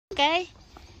okay?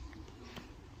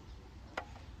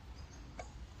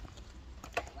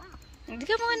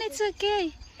 Come on, it's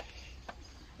okay.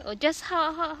 Oh, just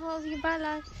hold your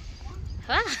balance.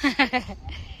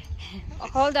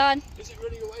 Hold on. Is it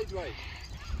running away, Dwayne?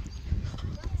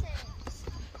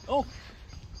 Oh,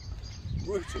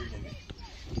 brutal, mummy.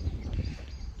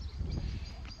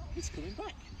 It's coming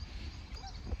back.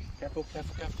 Careful,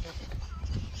 careful, careful, careful.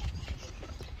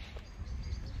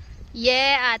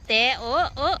 Yeah, ate.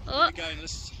 Oh. Keep going,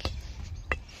 let's...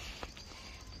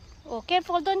 Oh,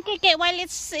 careful, don't kick it while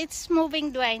it's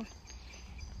moving, Dwayne.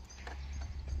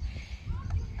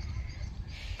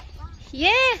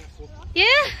 Yeah.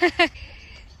 Yeah.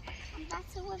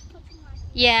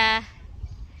 Yeah.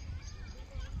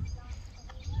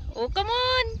 Oh, come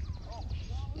on.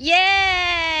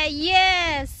 Yeah.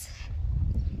 Yes.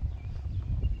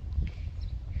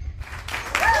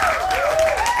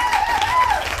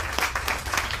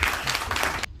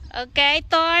 Okay,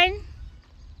 turn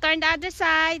the other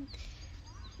side.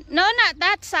 No, not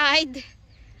that side.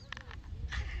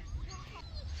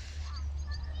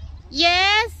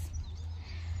 Yes.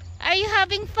 Are you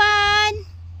having fun?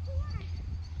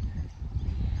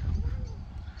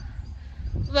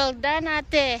 Well done,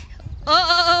 ate.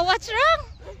 Oh, what's wrong?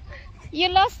 You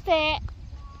lost it.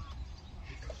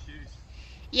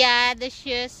 Yeah, the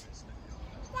shoes.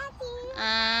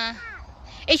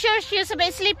 Is your shoes a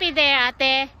bit sleepy there,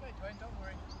 ate?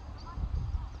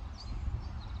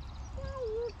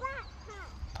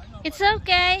 It's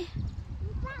okay.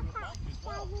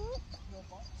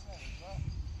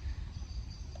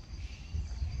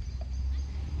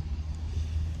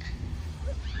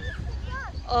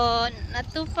 Oh,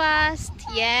 not too fast.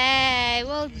 Yeah,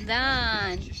 well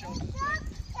done.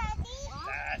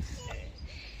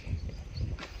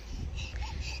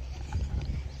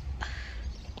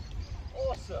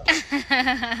 Awesome.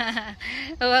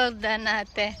 Well done,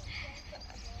 ate.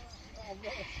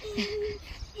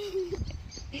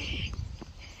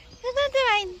 What's that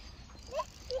doing?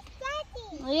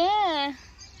 Yeah.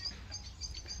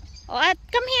 Oh,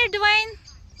 come here, Dwayne.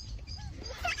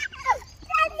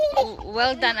 Oh,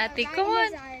 well done, ate. Come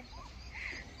on.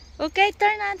 Okay,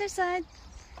 turn the other side.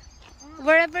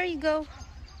 Wherever you go.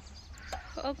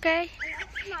 Okay.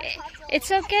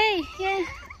 It's okay. Yeah.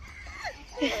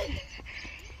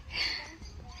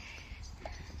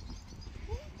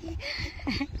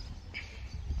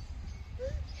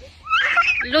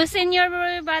 Loosen your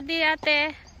body,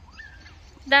 ate.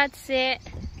 That's it.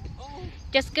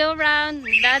 Just go around.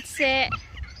 That's it.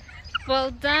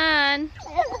 Well done.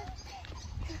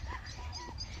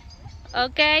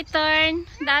 Okay, turn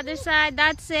the other side.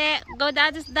 That's it. Go the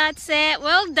other. That's it.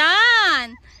 Well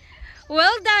done.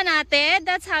 Well done, ate.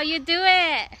 That's how you do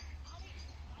it.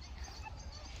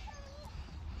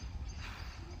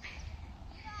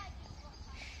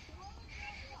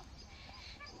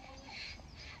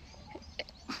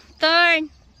 Turn.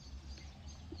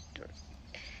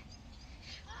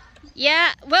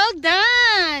 Yeah, well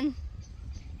done.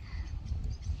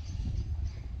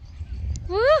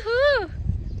 Woohoo.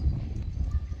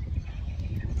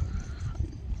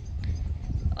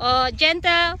 Oh,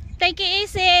 gentle. Take it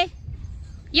easy.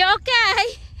 You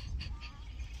okay?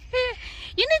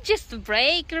 You need just a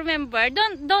break, remember.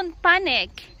 Don't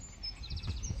panic.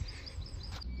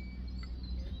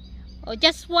 Oh,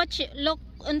 just watch, look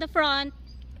on the front.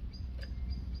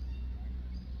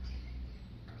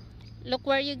 Look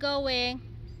where you're going.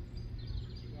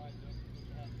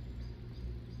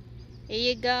 Here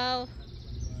you go.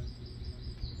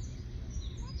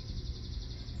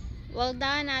 Well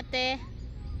done, ate.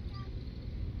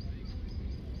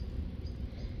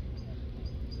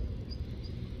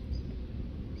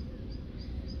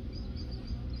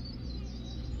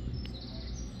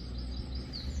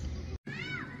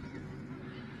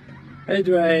 Hey,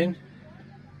 Dwayne.